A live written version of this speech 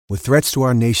With threats to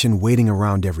our nation waiting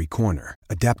around every corner,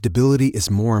 adaptability is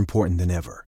more important than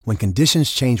ever. When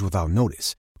conditions change without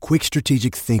notice, quick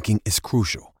strategic thinking is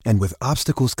crucial. And with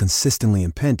obstacles consistently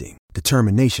impending,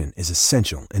 determination is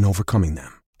essential in overcoming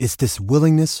them. It's this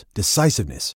willingness,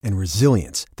 decisiveness, and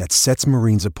resilience that sets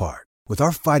Marines apart. With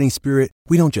our fighting spirit,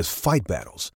 we don't just fight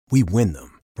battles, we win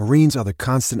them. Marines are the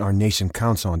constant our nation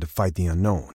counts on to fight the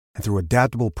unknown. And through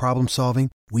adaptable problem solving,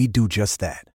 we do just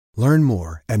that. Learn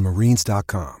more at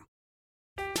marines.com.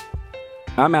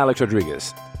 I'm Alex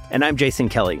Rodriguez. And I'm Jason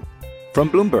Kelly. From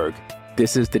Bloomberg,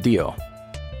 this is The Deal.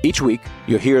 Each week,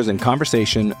 you'll hear us in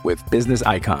conversation with business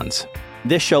icons.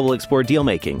 This show will explore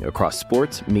deal-making across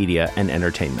sports, media, and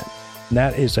entertainment.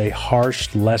 That is a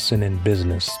harsh lesson in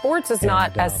business. Sports is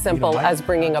not as simple as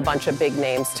bringing a bunch of big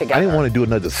names together. I didn't want to do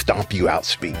another stomp you out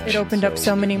speech. It opened up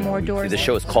so many more doors. The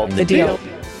show is called The Deal.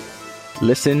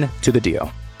 Listen to The Deal.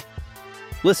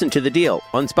 Listen to The Deal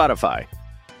on Spotify.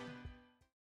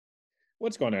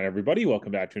 What's going on, everybody?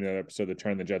 Welcome back to another episode of the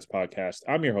Turn the Jets podcast.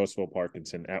 I'm your host, Will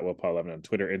Parkinson, at WillPaul11 on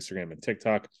Twitter, Instagram, and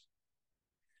TikTok.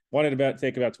 Wanted to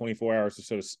take about 24 hours or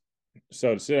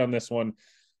so to sit on this one.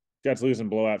 Jets losing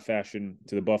blowout fashion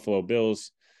to the Buffalo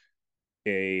Bills.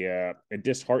 A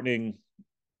disheartening,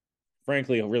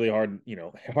 frankly, a really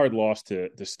hard loss to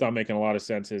stomach in a lot of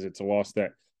senses. It's a loss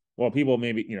that, well, people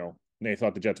maybe, they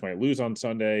thought the Jets might lose on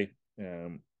Sunday.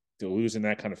 To lose in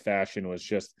that kind of fashion was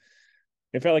just,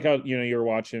 it felt like how, you were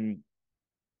watching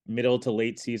middle to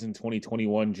late season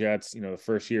 2021 Jets. The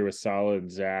first year was solid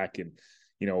and Zach, and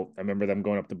I remember them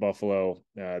going up to Buffalo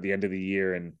the end of the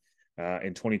year and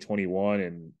in 2021,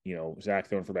 and Zach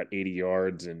throwing for about 80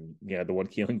 yards, and the one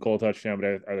Keelan Cole touchdown.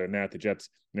 But other than that, the Jets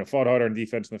fought harder on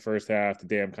defense in the first half. The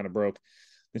dam kind of broke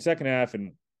in the second half,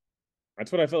 and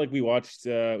that's what I felt like we watched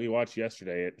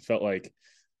yesterday. It felt like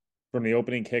from the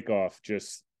opening kickoff,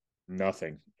 just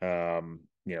nothing.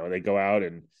 They go out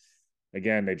and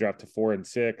again they drop to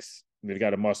 4-6. They've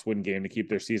got a must-win game to keep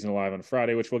their season alive on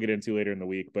Friday, which we'll get into later in the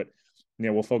week. But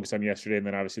we'll focus on yesterday, and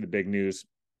then obviously the big news: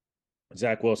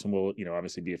 Zach Wilson will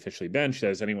obviously be officially benched.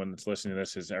 As anyone that's listening to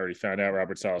this has already found out,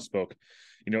 Robert Saleh spoke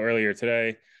earlier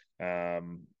today.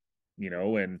 And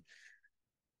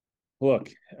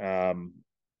look,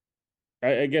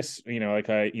 I guess like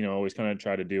I always kind of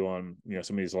try to do on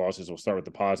some of these losses. We'll start with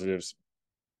the positives.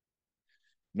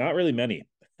 Not really many,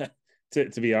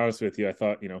 to be honest with you. I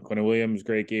thought Quentin Williams,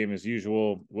 great game as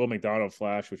usual. Will McDonald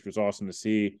flash, which was awesome to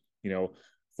see.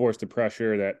 Forced the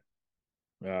pressure that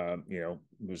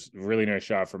was a really nice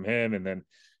shot from him, and then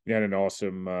you had an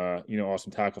awesome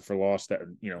awesome tackle for loss that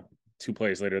 2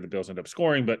 plays later the Bills ended up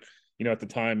scoring, but at the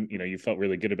time you felt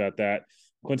really good about that.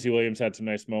 Quincy Williams had some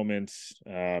nice moments.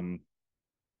 I'm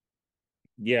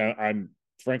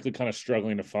frankly kind of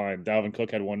struggling to find. Dalvin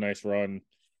Cook had one nice run.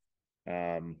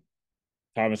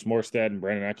 Thomas Morstead and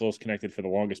Brandon Eccles connected for the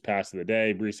longest pass of the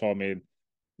day. Breece Hall made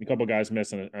a couple guys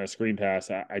miss on a screen pass.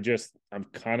 I'm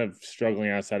kind of struggling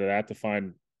outside of that to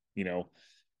find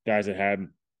guys that had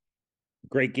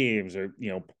great games or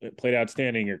played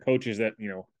outstanding, or coaches that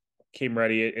came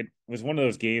ready. It was one of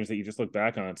those games that you just look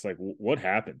back on. It's like, what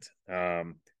happened?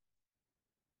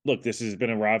 Look, this has been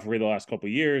a rivalry the last couple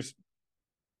of years.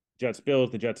 Jets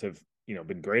Bills. The Jets have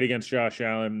been great against Josh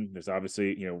Allen. There's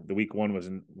obviously the week one was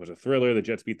a thriller. The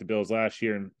Jets beat the Bills last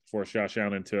year and forced Josh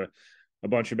Allen into a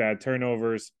bunch of bad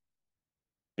turnovers.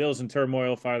 Bills in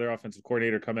turmoil, fire their offensive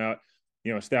coordinator, come out,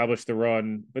 establish the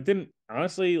run. But then,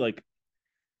 honestly, like,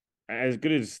 as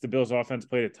good as the Bills offense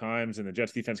played at times and the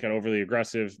Jets defense got overly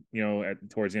aggressive,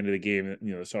 towards the end of the game,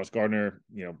 the Sauce Gardner,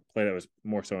 play that was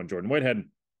more so on Jordan Whitehead.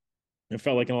 It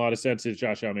felt like in a lot of senses,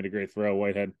 Josh Allen made a great throw.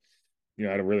 Whitehead,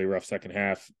 had a really rough second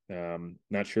half.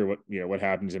 Not sure what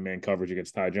happens in man coverage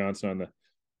against Ty Johnson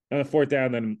on the fourth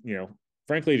down. Then,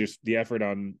 frankly, just the effort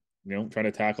on, trying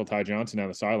to tackle Ty Johnson down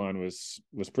the sideline was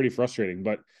pretty frustrating.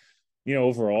 But,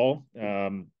 overall.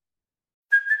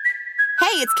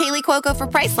 Hey, it's Kaylee Cuoco for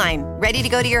Priceline. Ready to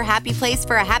go to your happy place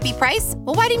for a happy price?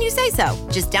 Well, why didn't you say so?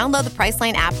 Just download the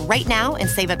Priceline app right now and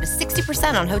save up to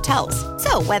 60% on hotels.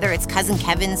 So whether it's Cousin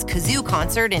Kevin's Kazoo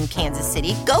Concert in Kansas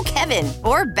City, go Kevin,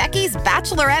 or Becky's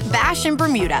Bachelorette Bash in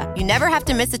Bermuda, you never have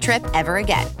to miss a trip ever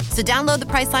again. So download the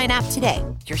Priceline app today.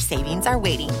 Your savings are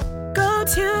waiting. Go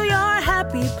to your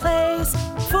happy place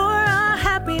for a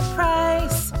happy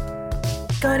price.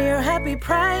 Go to your happy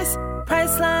price,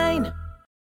 Priceline.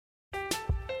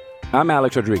 I'm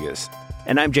Alex Rodriguez.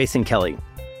 And I'm Jason Kelly.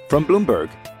 From Bloomberg,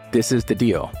 this is The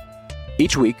Deal.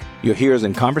 Each week, you'll hear us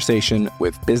in conversation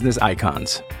with business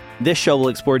icons. This show will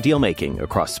explore deal-making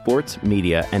across sports,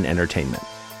 media, and entertainment.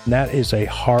 And that is a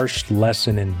harsh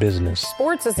lesson in business.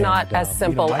 Sports is not as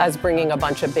simple as bringing a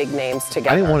bunch of big names together.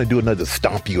 I didn't want to do another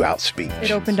stomp you out speech. It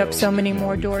opened up so many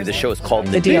more doors. The show is called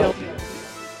The Deal.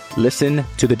 Listen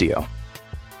to the deal.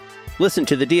 Listen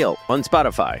to The Deal on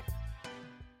Spotify.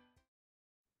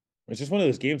 It's just one of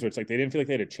those games where it's like they didn't feel like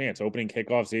they had a chance. Opening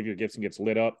kickoff, Xavier Gibson gets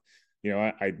lit up.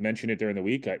 I mentioned it during the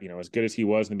week. As good as he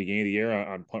was in the beginning of the year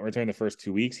on punt return the first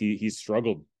 2 weeks, he's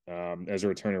struggled as a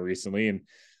returner recently and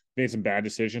made some bad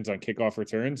decisions on kickoff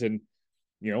returns. And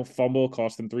fumble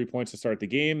cost them 3 points to start the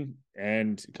game,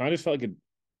 and kind of felt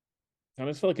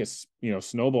like a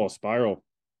snowball spiral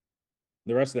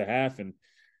the rest of the half. And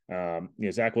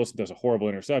Zach Wilson does a horrible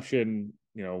interception.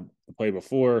 The play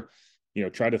before,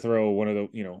 tried to throw one of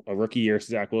the a rookie year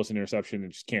Zach Wilson interception. It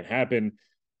just can't happen.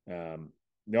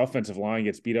 The offensive line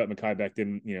gets beat up. Mekhi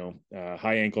Becton,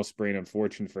 high ankle sprain,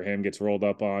 unfortunate for him, gets rolled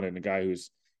up on, and a guy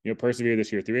who's persevered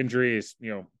this year through injuries,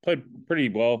 played pretty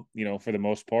well, for the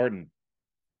most part, and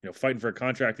fighting for a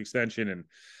contract extension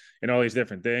and all these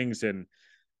different things, and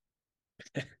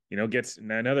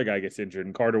another guy gets injured,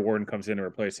 and Carter Warden comes in to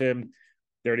replace him.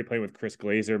 They're already playing with Chris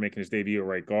Glazer, making his debut at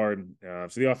right guard.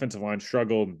 So the offensive line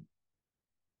struggled.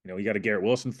 You got a Garrett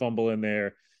Wilson fumble in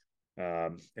there,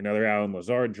 another Alan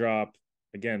Lazard drop.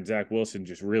 Again, Zach Wilson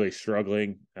just really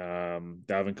struggling.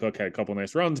 Dalvin Cook had a couple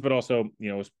nice runs, but also, he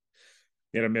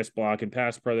had a missed block and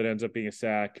pass pro that ends up being a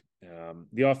sack.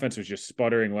 The offense was just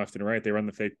sputtering left and right. They run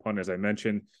the fake punt, as I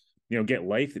mentioned. Get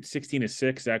life at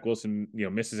 16-6. Zach Wilson,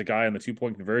 misses a guy on the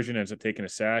 2-point conversion, ends up taking a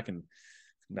sack, and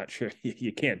I'm not sure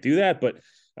you can't do that, but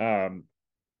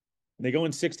they go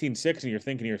in 16-6, and you're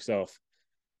thinking to yourself,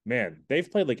 man, they've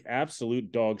played like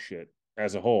absolute dog shit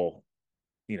as a whole,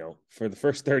 for the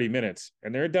first 30 minutes,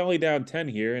 and they're only down 10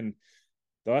 here. And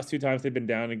the last 2 times they've been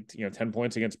down, 10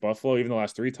 points against Buffalo. Even the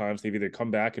last 3 times they've either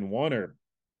come back and won or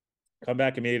come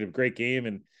back and made it a great game.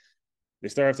 And they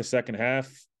start off the second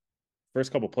half.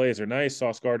 First couple plays are nice.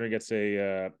 Sauce Gardner gets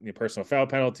a personal foul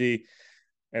penalty.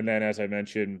 And then, as I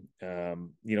mentioned,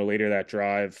 later that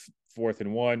drive, 4th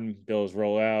and 1, Bills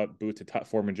roll out, boot to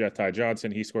former Jet Ty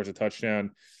Johnson. He scores a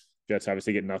touchdown. Jets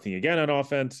obviously get nothing again on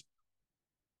offense.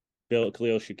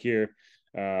 Khalil Shakir,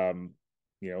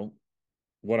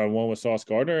 one-on-one with Sauce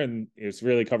Gardner, and it's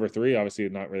really cover 3. Obviously,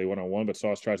 not really one-on-one, but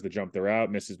Sauce tries to jump the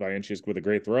route, misses by inches with a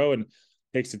great throw, and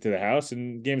takes it to the house,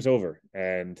 and game's over.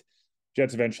 And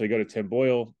Jets eventually go to Tim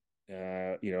Boyle,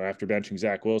 after benching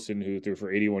Zach Wilson, who threw for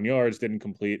 81 yards, didn't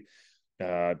complete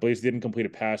a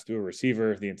pass to a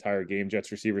receiver the entire game.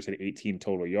 Jets receivers had 18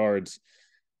 total yards.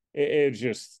 It's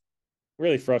just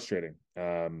really frustrating.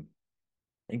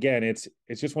 Again, it's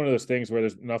just one of those things where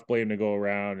there's enough blame to go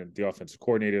around, and the offensive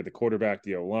coordinator, the quarterback,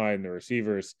 the O-line, the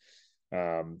receivers.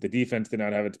 The defense did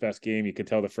not have its best game. You could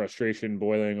tell the frustration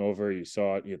boiling over. You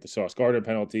saw it at the Sauce Gardner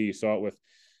penalty. You saw it with,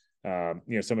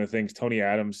 some of the things. Tony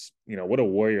Adams, what a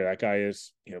warrior that guy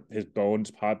is. His bones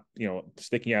pop,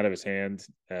 sticking out of his hand,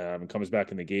 and comes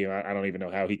back in the game. I don't even know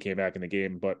how he came back in the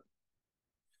game, but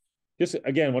just,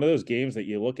 again, one of those games that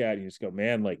you look at and you just go,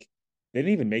 man, like, they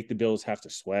didn't even make the Bills have to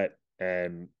sweat.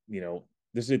 And,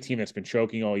 this is a team that's been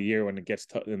choking all year. When it gets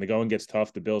tough and the going gets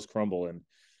tough, the Bills crumble, and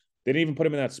they didn't even put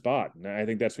him in that spot. And I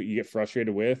think that's what you get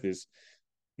frustrated with is,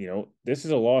 this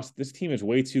is a loss. This team is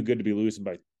way too good to be losing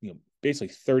by, basically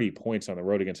 30 points on the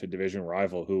road against a division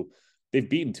rival who they've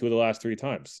beaten 2 of the last 3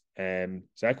 times. And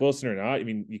Zach Wilson or not,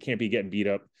 you can't be getting beat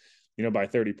up, by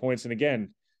 30 points. And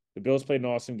again, the Bills played an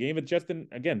awesome game, but just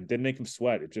didn't make them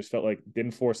sweat. It just felt like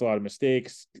didn't force a lot of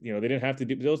mistakes. The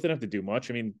Bills didn't have to do much.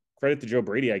 Credit to Joe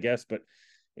Brady, I guess, but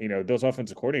Bills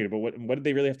offensive coordinator. But what did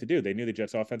they really have to do? They knew the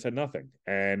Jets offense had nothing,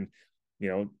 and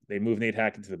they move Nate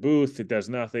Hackett to the booth. It does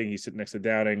nothing. He's sitting next to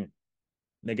Downing.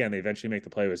 And again, they eventually make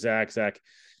the play with Zach.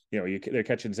 They're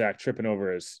catching Zach tripping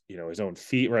over his own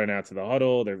feet, running out to the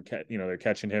huddle. They're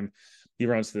catching him. He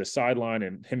runs to the sideline,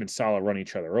 and him and Salah run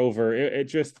each other over.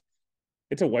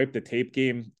 It's a wipe the tape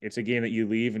game. It's a game that you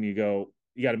leave and you go,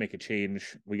 you got to make a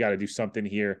change. We got to do something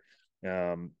here.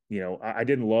 I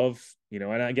didn't love, and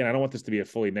again, I don't want this to be a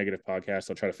fully negative podcast.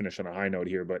 I'll try to finish on a high note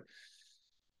here, but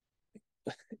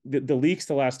the leaks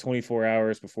the last 24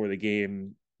 hours before the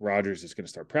game, Rodgers is going to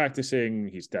start practicing.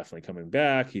 He's definitely coming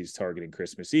back. He's targeting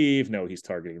Christmas Eve. No, he's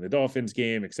targeting the Dolphins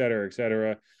game, et cetera, et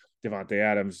cetera. Devontae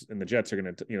Adams and the Jets are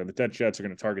going to, the Jets are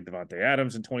going to target Devontae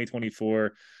Adams in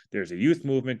 2024. There's a youth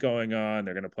movement going on.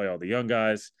 They're going to play all the young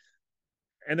guys.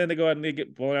 And then they go out and they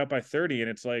get blown out by 30. And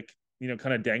it's like,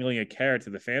 kind of dangling a carrot to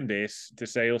the fan base to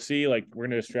say, you'll see, like, we're going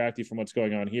to distract you from what's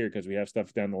going on here because we have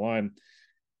stuff down the line.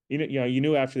 You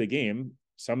knew after the game,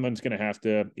 someone's going to have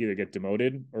to either get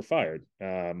demoted or fired.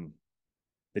 The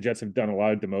Jets have done a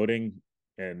lot of demoting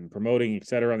and promoting, et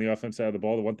cetera, on the offense side of the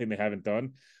ball. The one thing they haven't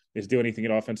done is do anything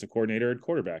at offensive coordinator and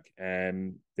quarterback.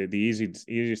 And the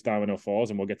easiest domino falls,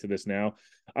 and we'll get to this now.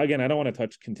 Again, I don't want to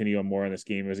continue on more on this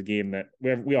game. It was a game that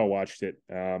we all watched it.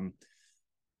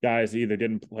 Guys either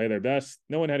didn't play their best.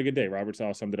 No one had a good day. Robert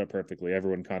Saleh summed it up perfectly.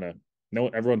 Everyone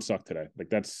sucked today. Like,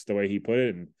 that's the way he put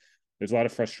it. And there's a lot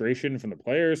of frustration from the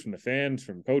players, from the fans,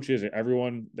 from coaches,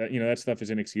 everyone. That, that stuff is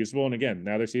inexcusable. And again,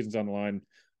 now their season's on the line.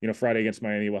 Friday against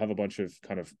Miami, we'll have a bunch of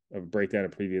kind of a breakdown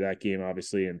and preview of that game,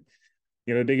 obviously. And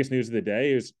the biggest news of the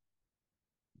day is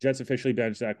Jets officially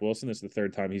benched Zach Wilson. This is the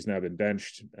third time he's now been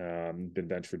benched. Been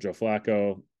benched for Joe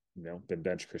Flacco. Been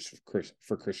benched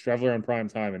for Chris Trevler on prime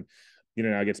time, and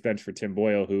now gets benched for Tim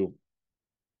Boyle, who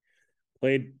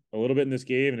played a little bit in this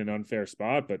game in an unfair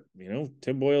spot. But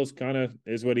Tim Boyle's kind of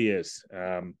is what he is.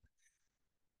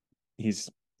 He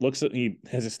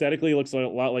aesthetically looks a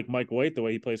lot like Mike White, the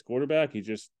way he plays quarterback. He's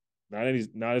just not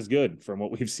as good from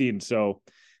what we've seen. So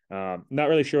not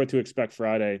really sure what to expect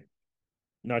Friday.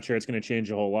 Not sure it's going to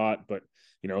change a whole lot, but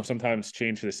sometimes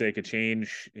change for the sake of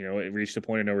change. It reached a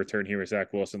point of no return here with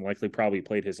Zach Wilson. Likely probably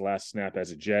played his last snap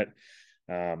as a Jet.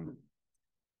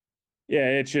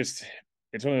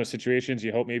 It's one of those situations.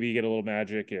 You hope maybe you get a little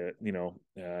magic.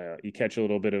 You catch a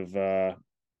little bit of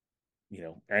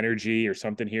energy or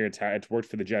something here. It's worked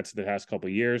for the Jets the past couple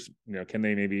of years. Can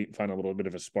they maybe find a little bit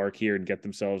of a spark here and get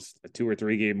themselves a 2 or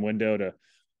 3 game window to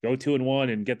go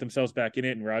 2-1 and get themselves back in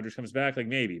it? And Rodgers comes back, like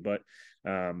maybe, but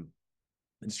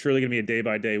it's truly going to be a day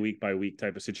by day, week by week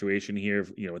type of situation here,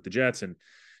 with the Jets. And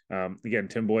again,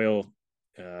 Tim Boyle,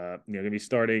 going to be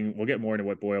starting. We'll get more into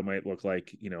what Boyle might look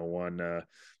like,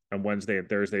 on Wednesday and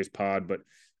Thursday's pod. But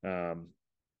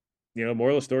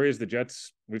moral of the story is the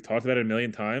Jets, we've talked about it a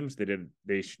million times. They didn't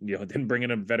bring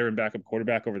in a veteran backup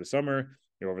quarterback over the summer,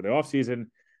 over the offseason.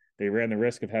 They ran the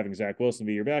risk of having Zach Wilson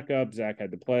be your backup. Zach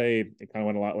had to play. It kind of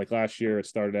went a lot like last year. It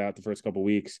started out the first couple of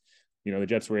weeks. The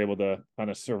Jets were able to kind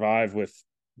of survive with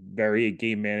very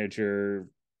game manager,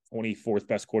 24th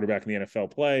best quarterback in the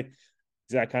NFL play.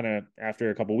 Zach kind of, after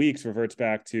a couple of weeks, reverts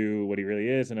back to what he really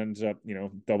is and ends up,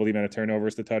 double the amount of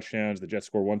turnovers to touchdowns. The Jets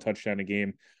score 1 touchdown a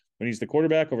game. When he's the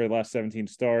quarterback over the last 17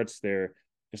 starts, they're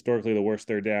historically the worst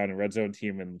third down and red zone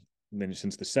team and then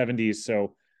since the 70s.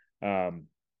 So,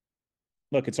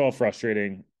 look, it's all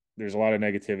frustrating. There's a lot of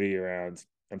negativity around.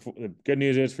 And the good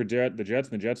news is for the Jets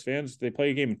and the Jets fans, they play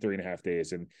a game in 3.5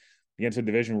 days. And against a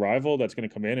division rival that's going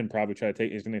to come in and probably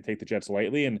is going to take the Jets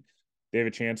lightly. And they have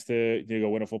a chance to go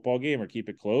win a football game or keep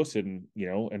it close. And,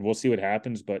 and we'll see what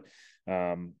happens. But,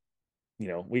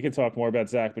 we can talk more about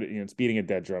Zach, but it's beating a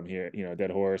dead drum here, a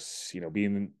dead horse,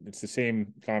 it's the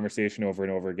same conversation over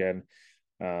and over again.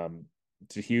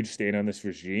 It's a huge stain on this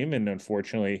regime. And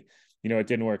unfortunately, it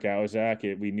didn't work out with Zach.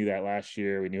 We knew that last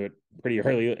year. We knew it pretty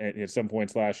early at some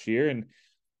points last year. And,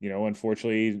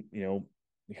 unfortunately,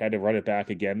 we had to run it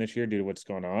back again this year due to what's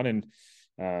going on. And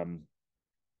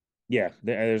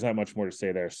there's not much more to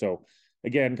say there. So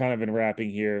again, kind of in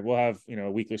wrapping here, we'll have,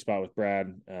 a weekly spot with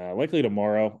Brad, likely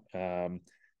tomorrow,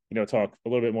 talk a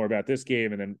little bit more about this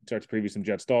game and then start to preview some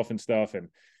Jets Dolphins stuff. And,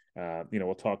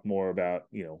 we'll talk more about,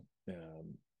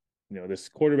 this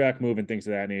quarterback move and things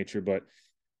of that nature, but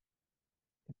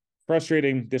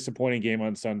frustrating, disappointing game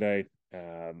on Sunday.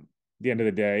 The end of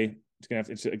the day,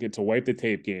 it's a wipe the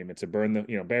tape game. It's a burn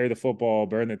the, bury the football,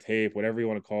 burn the tape, whatever you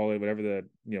want to call it, whatever the,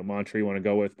 mantra you want to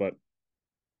go with. But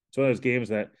it's one of those games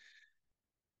that,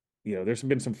 there's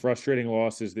been some frustrating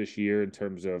losses this year in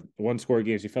terms of one-score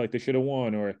games you felt like they should have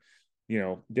won or,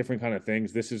 different kind of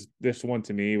things. This one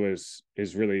to me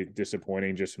is really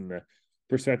disappointing just from the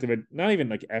perspective of not even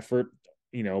like effort,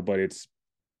 but it's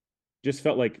just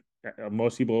felt like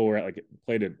most people were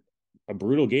played a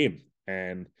brutal game.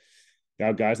 And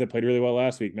got guys that played really well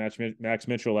last week. Max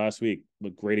Mitchell last week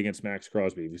looked great against Max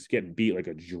Crosby. He was getting beat like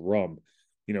a drum,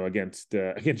 against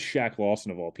Shaq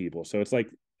Lawson of all people. So it's like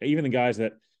even the guys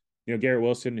that, Garrett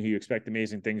Wilson, who you expect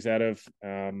amazing things out of,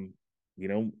 had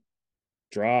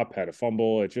a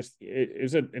fumble. It's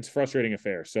a frustrating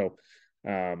affair. So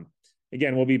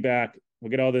again, we'll be back. We'll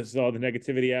get all the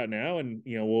negativity out now, and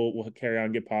we'll carry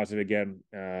on, get positive again.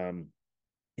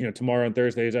 Tomorrow on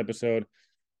Thursday's episode.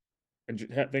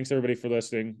 And thanks everybody for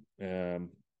listening. Get a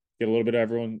little bit of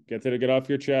everyone, get off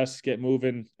your chest, get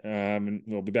moving. And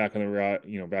we'll be back on the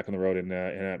road, back on the road in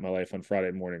At My Life on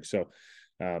Friday morning. So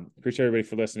appreciate everybody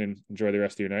for listening. Enjoy the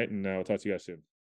rest of your night, and we'll talk to you guys soon.